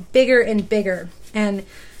going to get bigger and bigger. And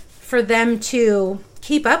for them to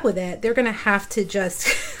keep up with it, they're going to have to just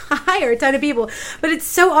hire a ton of people. But it's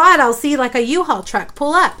so odd. I'll see like a U-Haul truck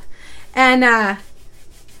pull up, and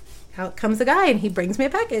out comes a guy, and he brings me a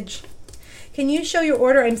package. Can you show your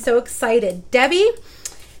order? I'm so excited. Debbie?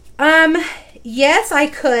 Yes, I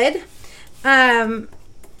could. I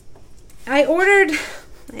ordered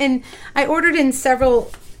in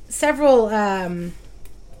several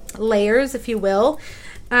layers, if you will.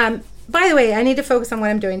 By the way, I need to focus on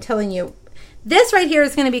what I'm doing, telling you. This right here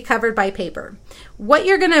is going to be covered by paper. What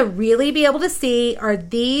you're going to really be able to see are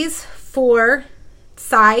these 4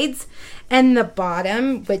 sides and the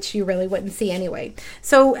bottom, which you really wouldn't see anyway.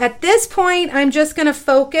 So at this point, I'm just going to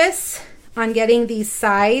focus on getting these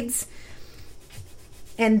sides,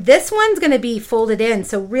 and this one's going to be folded in,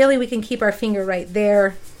 so really we can keep our finger right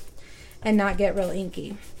there and not get real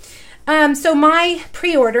inky. So my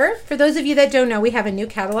pre-order, for those of you that don't know, we have a new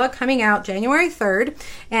catalog coming out January 3rd,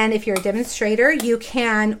 and if you're a demonstrator, you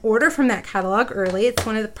can order from that catalog early. It's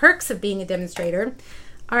one of the perks of being a demonstrator.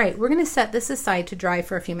 All right, we're going to set this aside to dry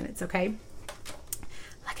for a few minutes, okay?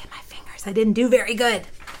 Look at my fingers. I didn't do very good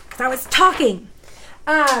because I was talking.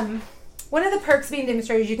 One of the perks of being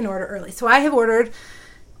demonstrators, you can order early. So I have ordered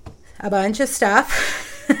a bunch of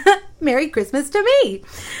stuff. Merry Christmas to me.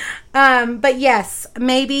 But yes,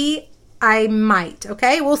 maybe I might.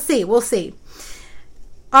 Okay, we'll see.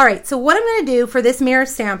 All right, so what I'm going to do for this mirror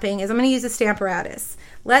stamping is I'm going to use a Stamparatus.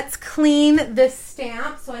 Let's clean this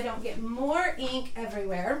stamp so I don't get more ink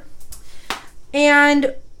everywhere.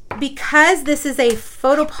 And because this is a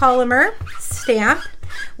photopolymer stamp,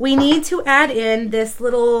 we need to add in this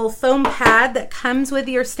little foam pad that comes with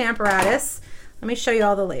your Stamparatus. Let me show you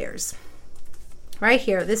all the layers. Right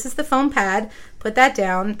here, this is the foam pad. Put that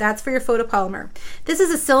down. That's for your photopolymer. This is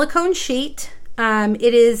a silicone sheet.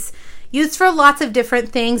 It is used for lots of different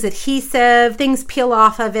things, adhesive, things peel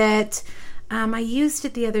off of it. I used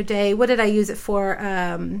it the other day. What did I use it for?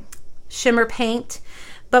 Shimmer paint.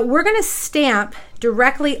 But we're going to stamp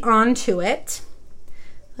directly onto it.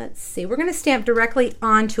 Let's see. We're going to stamp directly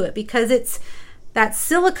onto it because it's that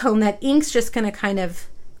silicone, that ink's just going to kind of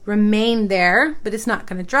remain there, but it's not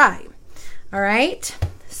going to dry. All right.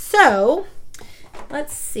 So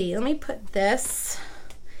let's see. Let me put this.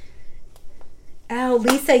 Oh,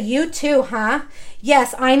 Lisa, you too, huh?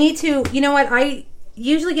 Yes, I need to. You know what? I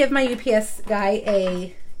usually give my UPS guy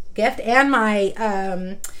a gift and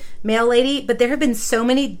my mail lady, but there have been so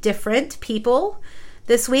many different people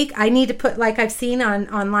this week. I need to put, like I've seen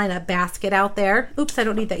online, a basket out there. Oops, I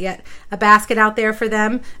don't need that yet. A basket out there for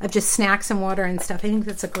them of just snacks and water and stuff. I think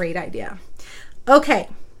that's a great idea. Okay,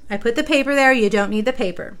 I put the paper there. You don't need the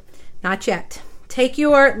paper. Not yet. Take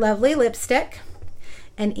your lovely lipstick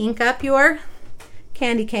and ink up your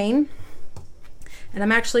candy cane. And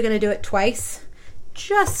I'm actually going to do it twice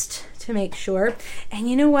just to make sure. And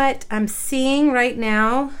you know what? I'm seeing right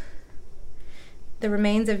now the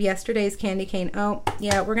remains of yesterday's candy cane. Oh,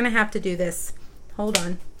 yeah, we're going to have to do this. Hold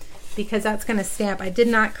on. Because that's going to stamp. I did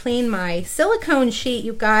not clean my silicone sheet,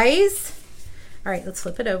 you guys. All right, let's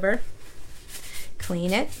flip it over.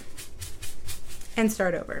 Clean it. And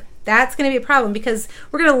start over. That's going to be a problem because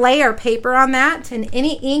we're going to lay our paper on that, and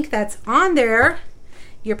any ink that's on there,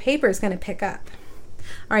 your paper is going to pick up.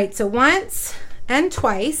 All right, so once and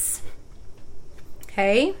twice.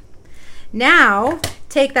 Okay. Now,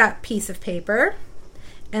 take that piece of paper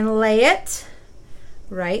and lay it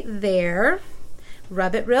right there.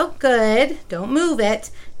 Rub it real good. Don't move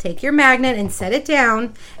it. Take your magnet and set it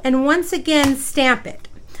down. And once again, stamp it.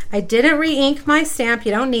 I didn't re-ink my stamp.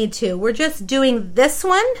 You don't need to. We're just doing this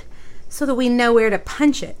one so that we know where to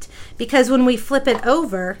punch it. Because when we flip it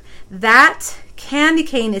over, that candy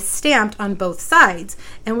cane is stamped on both sides.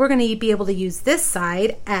 And we're going to be able to use this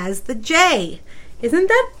side as the J. Isn't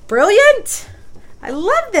that brilliant? I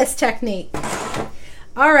love this technique.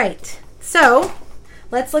 All right, so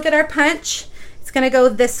let's look at our punch. It's going to go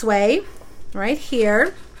this way, right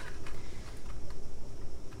here.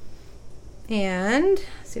 And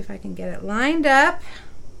see if I can get it lined up.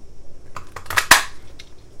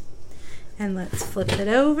 And let's flip it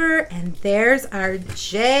over, and there's our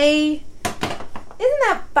J. Isn't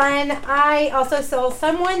that fun? I also saw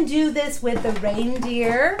someone do this with the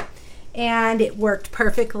reindeer, and it worked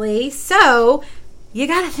perfectly. So you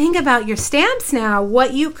got to think about your stamps now,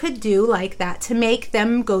 what you could do like that to make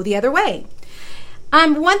them go the other way.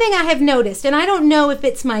 One thing I have noticed, and I don't know if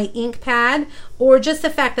it's my ink pad or just the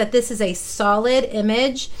fact that this is a solid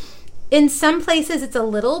image, in some places it's a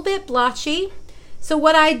little bit blotchy. So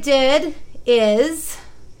what I did is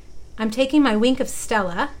I'm taking my Wink of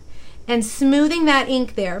Stella and smoothing that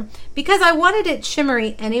ink there because I wanted it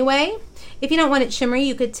shimmery anyway. If you don't want it shimmery,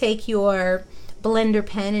 you could take your blender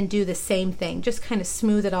pen and do the same thing. Just kind of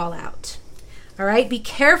smooth it all out. All right, be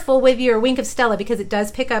careful with your Wink of Stella because it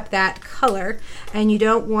does pick up that color, and you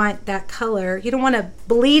don't want that color. You don't want a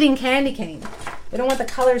bleeding candy cane. You don't want the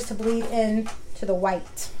colors to bleed in to the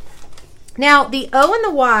white. Now, the O and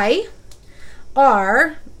the Y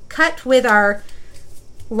are cut with our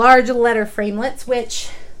large letter framelits, which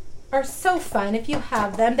are so fun if you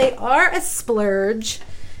have them. They are a splurge.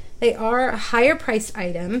 They are a higher priced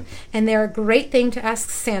item, and they're a great thing to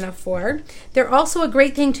ask Santa for. They're also a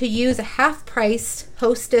great thing to use a half-priced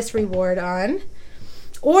Hostess reward on,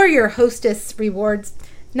 or your Hostess rewards.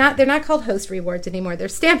 They're not called Host rewards anymore. They're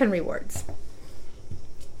Stampin' Rewards.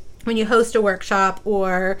 When you host a workshop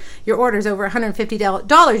or your order's over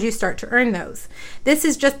 $150, you start to earn those. This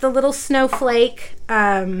is just the little snowflake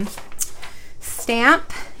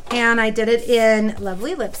stamp. And I did it in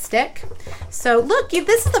lovely lipstick. So look,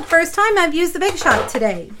 this is the first time I've used the Big Shot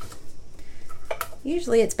today.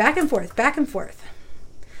 Usually it's back and forth, back and forth.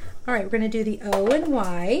 All right, we're going to do the O and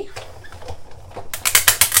Y.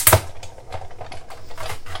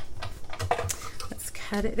 Let's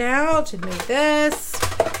cut it out and move this.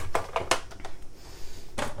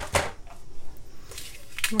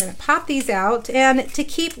 We're going to pop these out. And to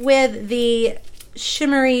keep with the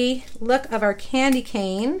shimmery look of our candy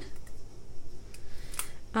cane,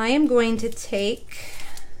 I am going to take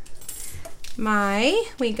my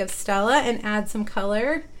Wink of Stella and add some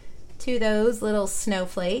color to those little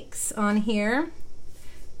snowflakes on here,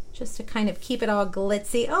 just to kind of keep it all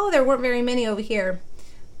glitzy. Oh, there weren't very many over here,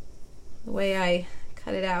 the way I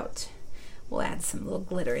cut it out. We'll add some little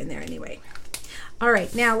glitter in there anyway. All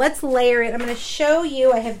right, now let's layer it. I'm going to show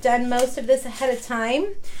you, I have done most of this ahead of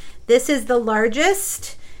time. This is the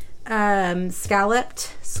largest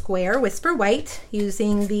scalloped square Whisper White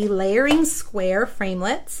using the layering square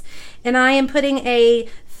framelits, and I am putting a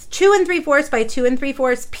 2 3/4 by 2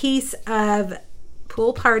 3/4 piece of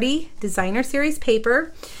Pool Party Designer Series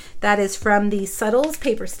paper that is from the Subtles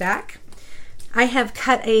paper stack. I have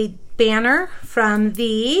cut a banner from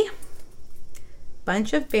the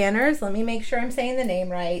Bunch of Banners. Let me make sure I'm saying the name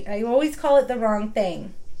right. I always call it the wrong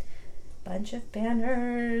thing. Bunch of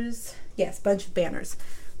Banners. Yes, Bunch of Banners.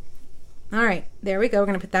 All right, there we go. We're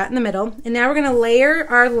going to put that in the middle. And now we're going to layer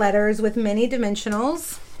our letters with mini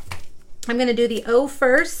dimensionals. I'm going to do the O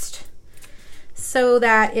first so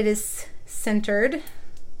that it is centered.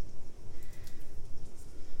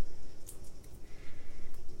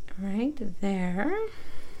 Right there.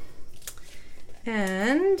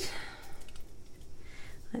 And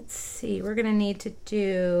let's see, we're going to need to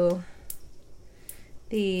do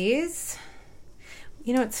these.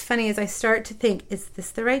 You know what's funny is I start to think, is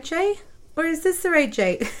this the right J? Or is this the right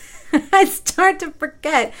J? I start to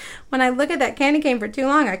forget. When I look at that candy cane for too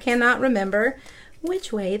long, I cannot remember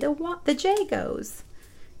which way the J goes.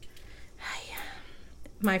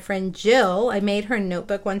 My friend Jill, I made her a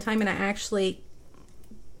notebook one time and I actually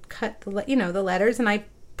cut the, the letters and I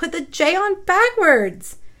put the J on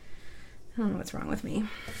backwards. I don't know what's wrong with me.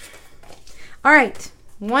 All right,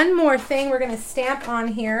 one more thing we're going to stamp on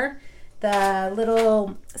here. The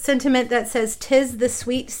little sentiment that says "'Tis the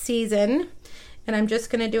sweet season," and I'm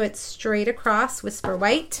just going to do it straight across Whisper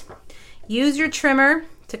White. Use your trimmer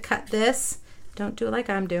to cut this. Don't do it like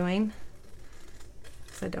I'm doing,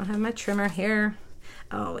 because I don't have my trimmer here.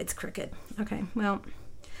 Oh, it's crooked. Okay, well,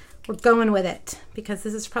 we're going with it because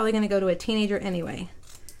this is probably going to go to a teenager anyway,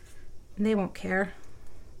 and they won't care.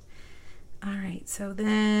 All right, so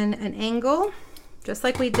then an angle, just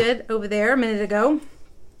like we did over there a minute ago.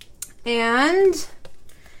 And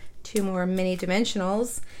 2 more mini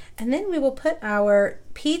dimensionals, and then we will put our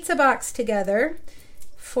pizza box together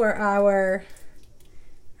for our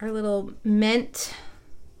little mint,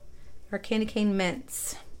 our candy cane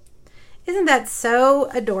mints. Isn't that so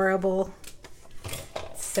adorable?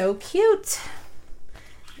 So cute.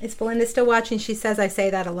 Is Belinda still watching? She says I say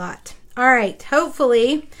that a lot. All right,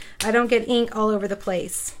 hopefully I don't get ink all over the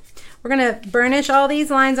place. We're going to burnish all these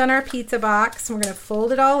lines on our pizza box, and we're going to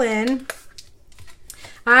fold it all in.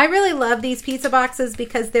 I really love these pizza boxes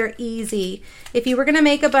because they're easy. If you were going to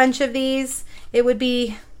make a bunch of these, it would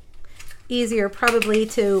be easier probably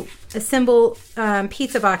to assemble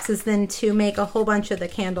pizza boxes than to make a whole bunch of the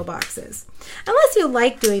candle boxes. Unless you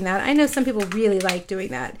like doing that. I know some people really like doing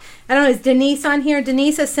that. I don't know, is Denise on here?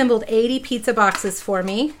 Denise assembled 80 pizza boxes for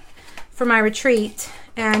me for my retreat,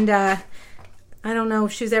 and I don't know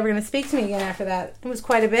if she's ever going to speak to me again after that. It was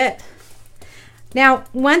quite a bit. Now,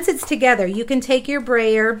 once it's together, you can take your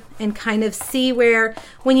brayer and kind of see where,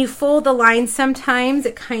 when you fold the lines, sometimes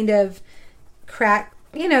it kind of crack,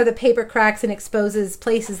 the paper cracks and exposes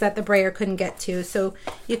places that the brayer couldn't get to. So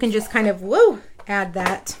you can just kind of, add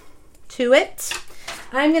that to it.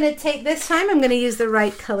 I'm going to take, this time I'm going to use the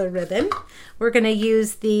right color ribbon. We're going to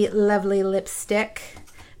use the Lovely Lipstick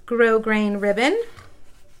Grosgrain ribbon.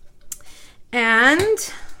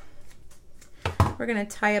 And we're going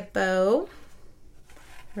to tie a bow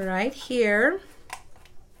right here.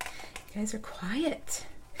 You guys are quiet.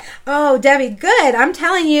 Oh, Debbie, good. I'm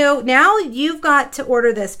telling you, now you've got to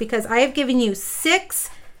order this because I have given you 6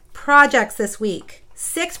 projects this week.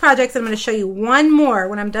 6 projects. I'm going to show you one more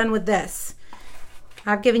when I'm done with this.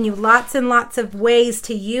 I've given you lots and lots of ways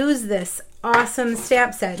to use this awesome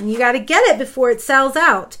stamp set, and you got to get it before it sells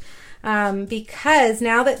out. Because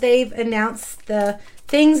now that they've announced the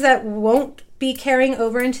things that won't be carrying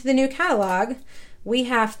over into the new catalog, we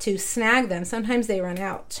have to snag them. Sometimes they run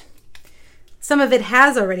out. Some of it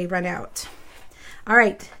has already run out. All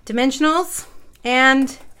right, dimensionals,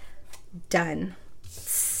 and done.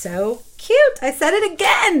 So cute. I said it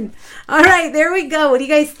again. All right, there we go. What do you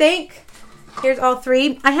guys think? Here's all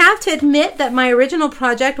 3. I have to admit that my original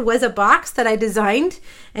project was a box that I designed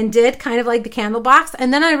and did kind of like the candle box.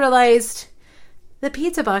 And then I realized the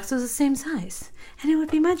pizza box was the same size and it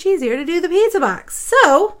would be much easier to do the pizza box.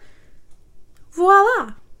 So,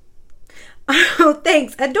 voila. Oh,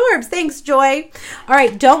 thanks. Adorbs. Thanks, Joy. All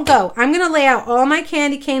right, don't go. I'm going to lay out all my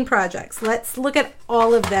candy cane projects. Let's look at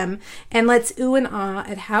all of them and let's ooh and ah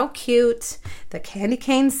at how cute the candy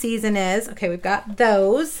cane season is. Okay, we've got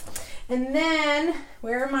those. And then,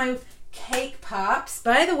 where are my cake pops?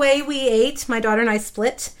 By the way, we ate, my daughter and I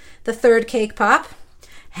split the third cake pop,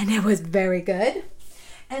 and it was very good.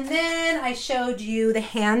 And then I showed you the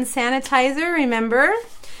hand sanitizer, remember?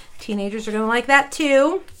 Teenagers are going to like that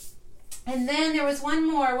too. And then there was one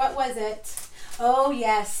more. What was it? Oh,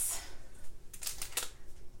 yes.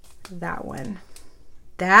 That one.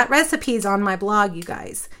 That recipe's on my blog, you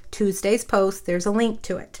guys. Tuesday's post. There's a link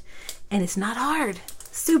to it. And it's not hard.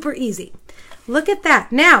 Super easy. Look at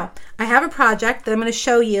that. Now, I have a project that I'm going to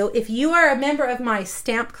show you. If you are a member of my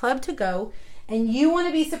Stamp Club to Go and you want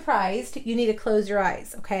to be surprised, you need to close your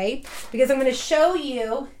eyes, okay? Because I'm going to show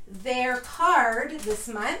you their card this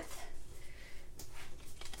month.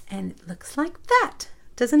 And it looks like that.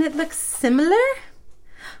 Doesn't it look similar?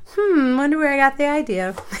 Wonder where I got the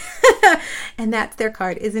idea. And that's their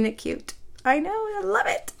card. Isn't it cute? I know, I love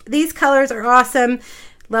it. These colors are awesome.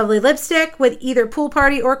 Lovely lipstick with either Pool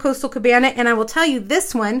Party or Coastal Cabana. And I will tell you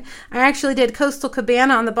this one, I actually did Coastal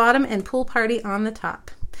Cabana on the bottom and Pool Party on the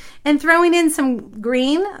top. And throwing in some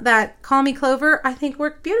green, that Call Me Clover, I think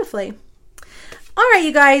worked beautifully. All right,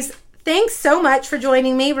 you guys, thanks so much for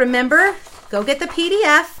joining me. Remember, go get the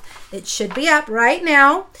PDF. It should be up right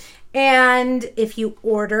now. And if you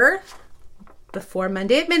order before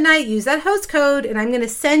Monday at midnight, use that host code, and I'm going to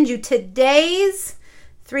send you today's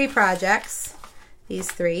 3 projects. These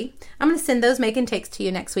 3. I'm going to send those make and takes to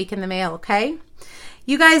you next week in the mail, okay?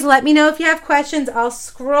 You guys let me know if you have questions. I'll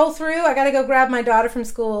scroll through. I got to go grab my daughter from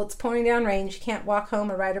school. It's pouring down rain. She can't walk home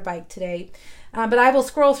or ride her bike today. But I will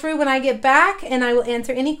scroll through when I get back, and I will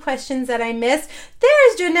answer any questions that I missed.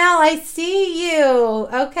 There's Janelle. I see you.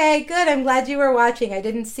 Okay, good. I'm glad you were watching. I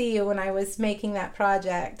didn't see you when I was making that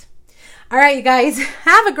project. All right, you guys.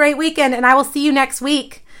 Have a great weekend, and I will see you next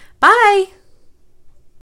week. Bye.